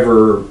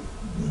 However,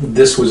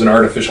 this was an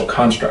artificial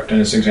construct,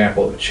 and it's an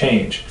example of a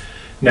change.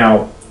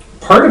 Now,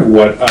 part of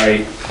what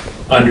I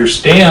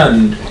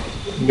understand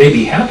may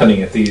be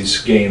happening at these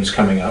games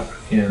coming up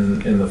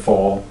in the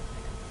fall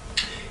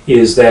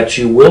is that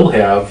you will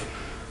have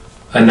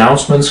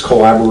announcements,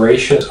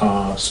 collaboration,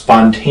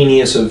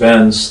 spontaneous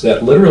events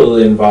that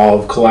literally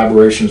involve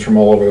collaborations from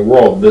all over the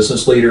world.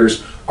 Business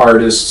leaders,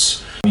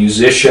 artists,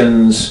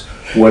 musicians,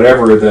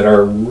 whatever, that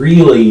are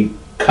really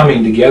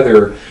coming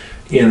together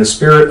in the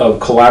spirit of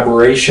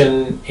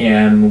collaboration,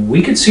 and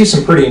we could see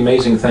some pretty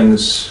amazing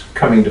things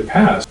coming to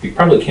pass. We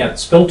probably can't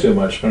spill too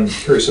much, but I'm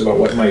curious about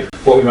what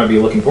we might be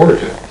looking forward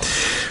to.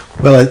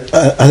 Well,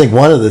 I think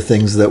one of the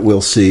things that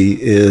we'll see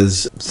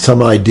is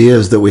some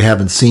ideas that we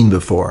haven't seen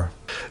before.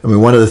 I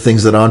mean, one of the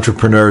things that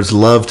entrepreneurs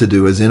love to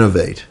do is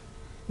innovate,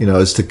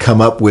 is to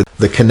come up with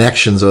the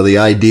connections or the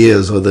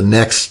ideas or the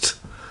next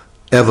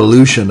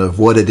evolution of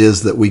what it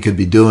is that we could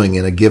be doing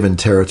in a given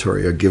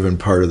territory or given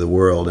part of the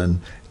world. And,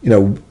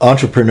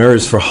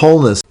 entrepreneurs for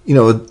wholeness,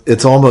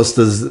 it's almost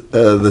as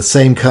the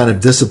same kind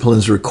of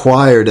disciplines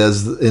required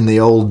as in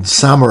the old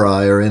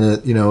samurai or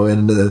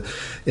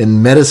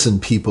in medicine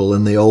people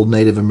in the old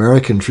Native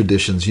American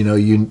traditions.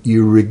 You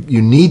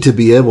need to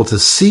be able to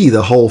see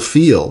the whole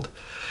field,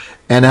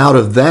 and out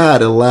of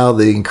that allow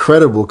the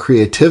incredible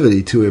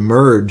creativity to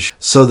emerge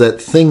so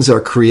that things are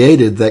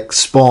created that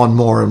spawn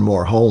more and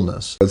more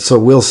wholeness. So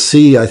we'll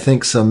see, I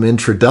think, some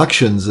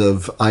introductions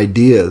of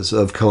ideas,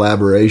 of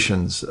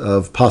collaborations,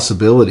 of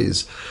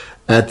possibilities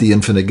at the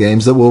Infinite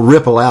Games that will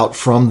ripple out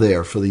from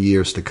there for the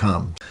years to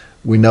come.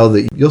 We know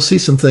that you'll see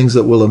some things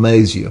that will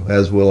amaze you,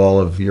 as will all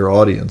of your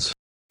audience.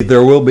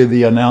 There will be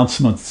the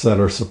announcements that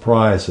are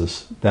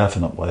surprises,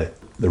 definitely.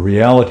 The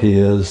reality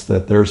is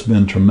that there's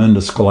been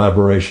tremendous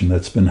collaboration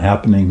that's been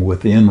happening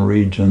within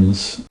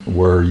regions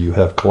where you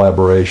have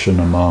collaboration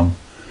among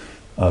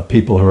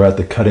people who are at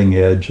the cutting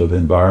edge of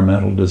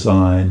environmental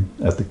design,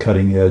 at the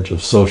cutting edge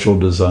of social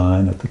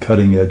design, at the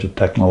cutting edge of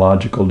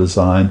technological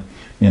design,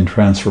 in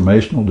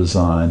transformational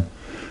design.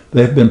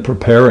 They've been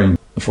preparing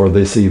for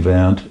this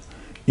event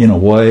in a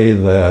way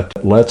that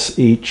lets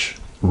each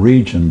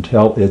region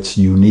tell its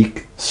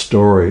unique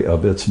story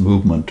of its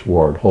movement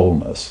toward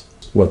wholeness.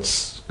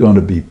 What's going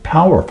to be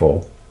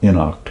powerful in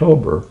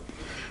October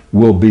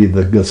will be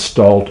the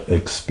Gestalt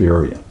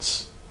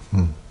experience.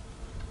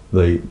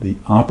 The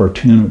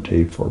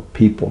opportunity for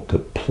people to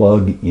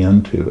plug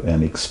into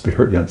and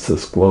experience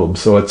this globe.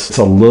 So it's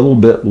a little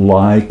bit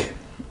like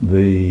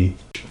the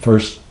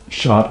first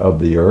shot of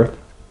the Earth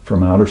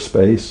from outer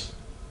space,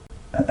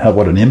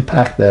 what an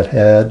impact that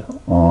had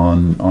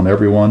on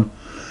everyone.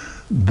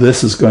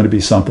 This is going to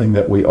be something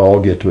that we all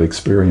get to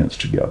experience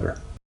together.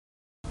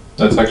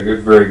 That's like a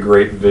very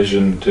great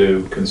vision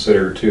to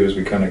consider, too, as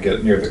we kind of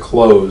get near the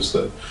close,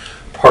 that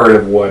part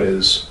of what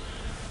is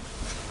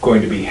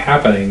going to be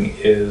happening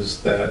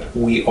is that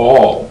we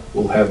all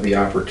will have the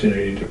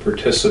opportunity to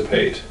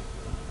participate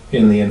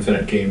in the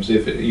Infinite Games,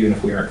 even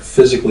if we aren't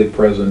physically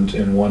present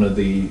in one of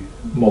the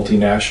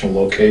multinational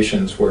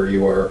locations where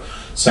you are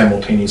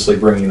simultaneously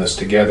bringing this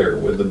together,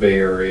 with the Bay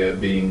Area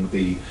being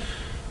the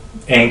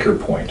anchor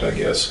point, I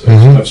guess,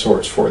 of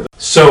sorts for them.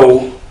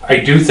 So I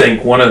do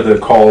think one of the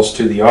calls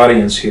to the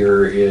audience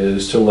here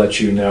is to let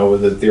you know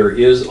that there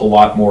is a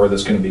lot more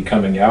that's going to be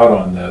coming out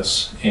on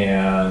this,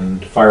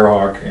 and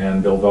Firehawk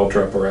and Bill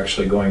Veltrup are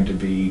actually going to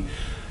be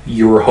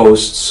your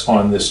hosts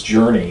on this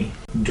journey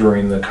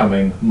during the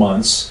coming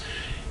months,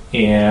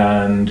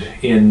 and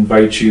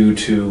invite you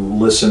to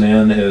listen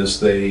in as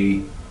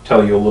they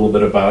tell you a little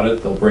bit about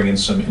it. They'll bring in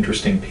some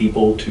interesting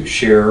people to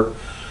share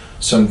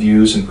some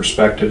views and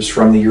perspectives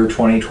from the year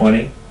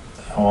 2020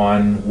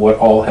 on what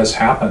all has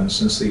happened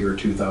since the year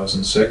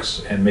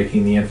 2006 and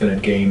making the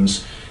Infinite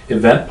Games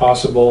event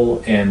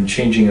possible and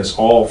changing us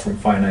all from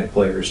finite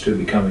players to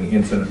becoming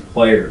infinite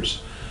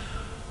players.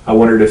 I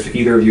wondered if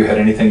either of you had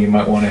anything you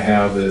might want to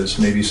have as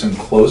maybe some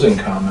closing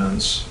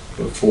comments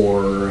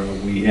before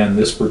we end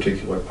this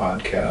particular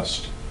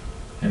podcast.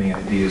 Any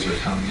ideas or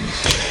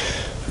comments?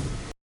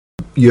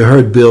 You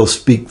heard Bill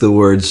speak the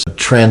words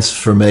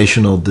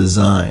transformational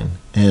design,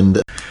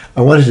 and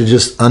I wanted to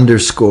just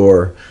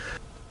underscore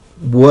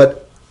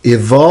what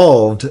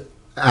evolved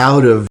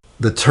out of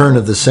the turn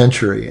of the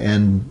century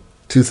and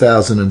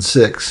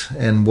 2006,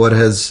 and what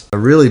has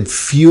really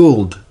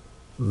fueled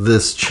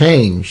this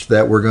change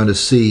that we're going to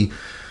see,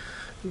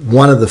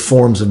 one of the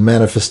forms of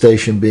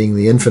manifestation being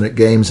the Infinite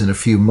Games in a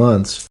few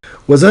months,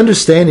 was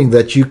understanding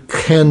that you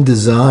can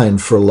design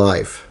for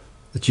life,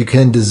 that you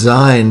can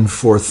design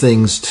for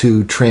things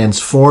to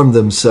transform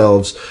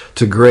themselves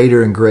to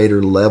greater and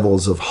greater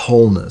levels of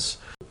wholeness.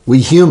 We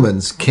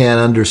humans can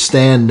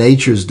understand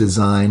nature's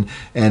design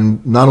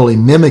and not only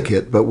mimic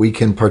it, but we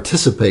can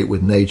participate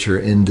with nature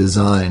in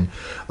design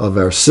of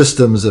our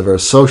systems, of our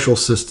social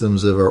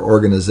systems, of our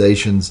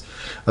organizations,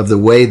 of the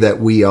way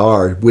that we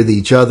are with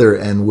each other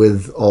and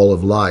with all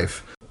of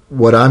life.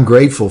 What I'm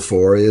grateful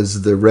for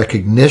is the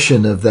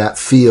recognition of that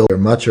field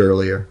much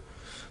earlier,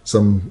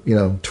 some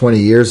 20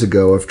 years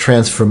ago, of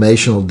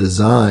transformational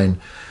design.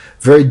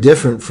 Very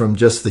different from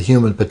just the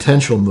human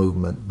potential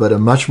movement, but a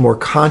much more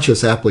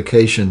conscious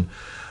application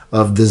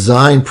of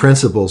design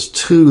principles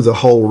to the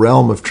whole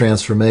realm of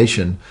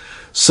transformation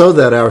so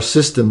that our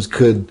systems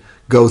could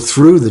go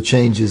through the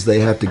changes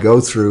they have to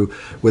go through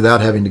without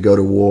having to go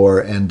to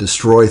war and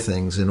destroy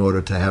things in order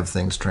to have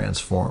things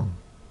transform.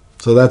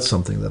 So that's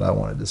something that I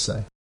wanted to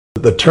say.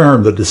 The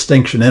term, the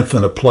distinction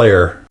infinite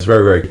player, is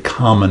very, very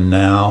common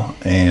now,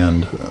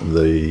 and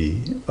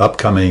the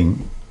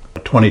upcoming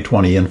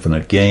 2020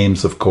 Infinite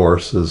Games, of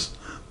course, is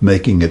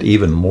making it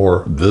even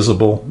more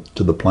visible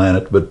to the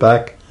planet. But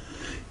back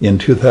in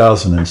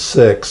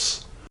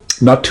 2006,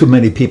 not too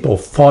many people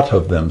thought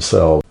of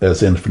themselves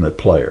as infinite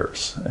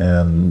players.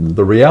 And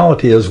the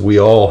reality is we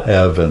all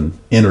have an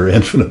inner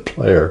infinite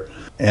player.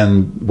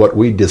 And what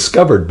we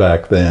discovered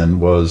back then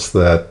was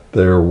that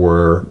there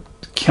were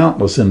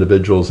countless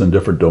individuals in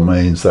different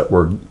domains that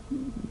were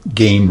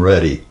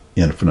game-ready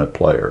infinite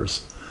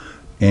players.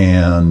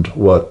 And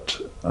what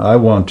I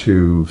want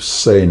to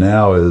say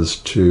now is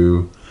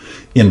to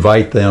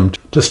invite them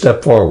to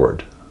step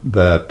forward,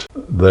 that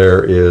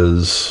there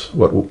is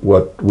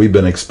what we've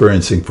been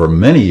experiencing for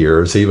many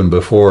years, even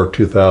before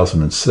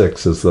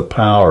 2006, is the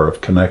power of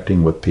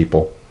connecting with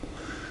people,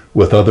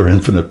 with other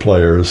infinite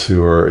players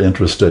who are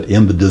interested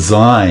in the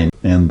design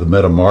and the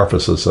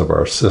metamorphosis of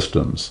our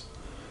systems.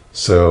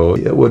 So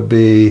it would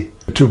be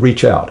to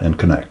reach out and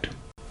connect.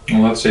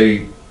 Well, that's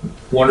a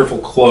wonderful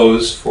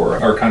close for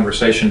our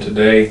conversation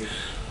today.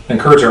 I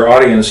encourage our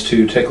audience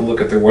to take a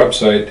look at their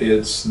website.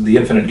 It's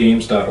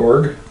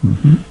theinfinitegames.org.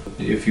 Mm-hmm.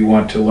 If you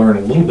want to learn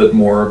a little bit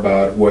more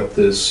about what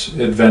this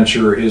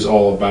adventure is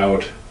all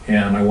about.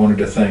 And I wanted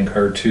to thank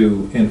our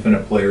two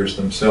infinite players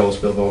themselves,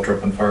 Bill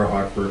Veltrup and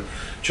Firehawk, for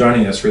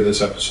joining us for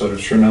this episode of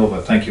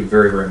Stronova. Thank you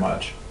very, very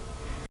much.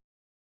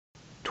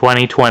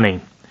 2020.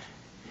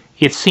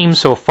 It seems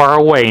so far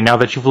away now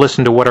that you've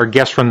listened to what our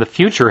guests from the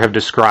future have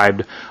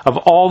described of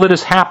all that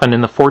has happened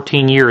in the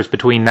 14 years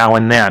between now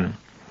and then.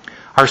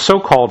 Our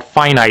so-called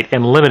finite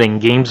and limiting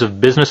games of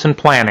business and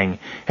planning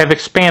have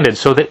expanded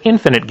so that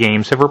infinite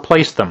games have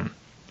replaced them.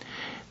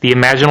 The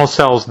imaginal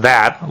cells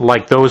that,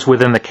 like those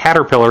within the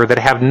caterpillar that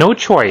have no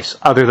choice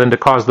other than to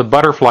cause the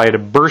butterfly to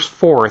burst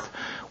forth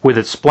with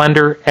its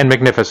splendor and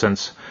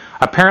magnificence,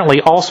 apparently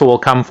also will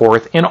come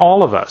forth in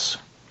all of us.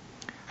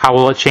 How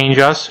will it change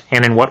us,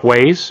 and in what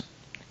ways?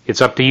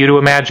 It's up to you to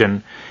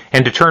imagine,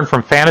 and to turn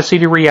from fantasy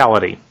to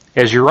reality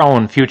as your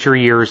own future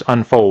years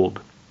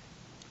unfold.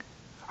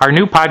 Our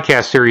new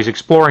podcast series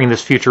exploring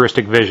this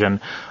futuristic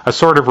vision, a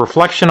sort of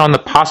reflection on the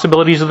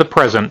possibilities of the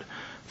present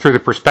through the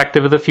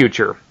perspective of the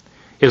future,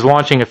 is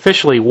launching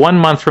officially 1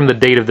 month from the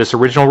date of this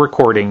original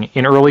recording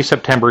in early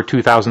September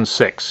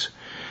 2006.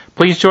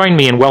 Please join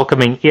me in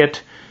welcoming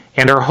it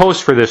and our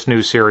hosts for this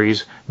new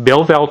series,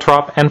 Bill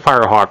Veltrup and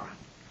Firehawk,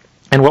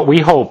 and what we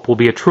hope will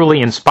be a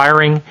truly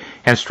inspiring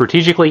and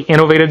strategically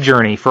innovative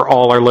journey for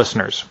all our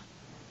listeners.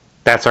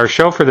 That's our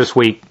show for this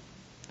week,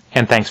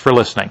 and thanks for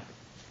listening.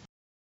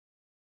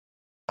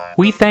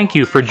 We thank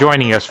you for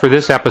joining us for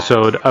this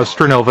episode of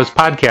Stronova's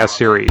podcast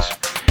series.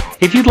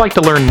 If you'd like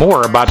to learn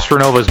more about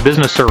Stronova's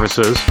business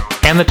services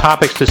and the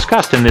topics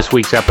discussed in this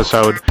week's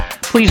episode,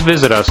 please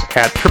visit us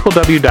at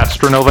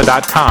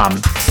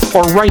www.stronova.com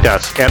or write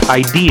us at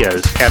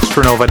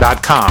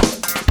ideas@stronova.com.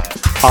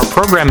 Our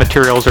program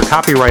materials are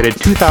copyrighted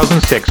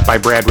 2006 by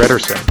Brad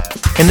Redderson.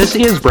 And this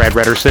is Brad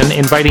Redderson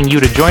inviting you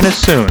to join us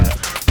soon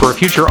for a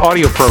future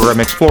audio program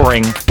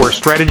exploring where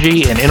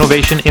strategy and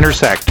innovation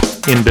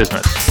intersect in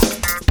business.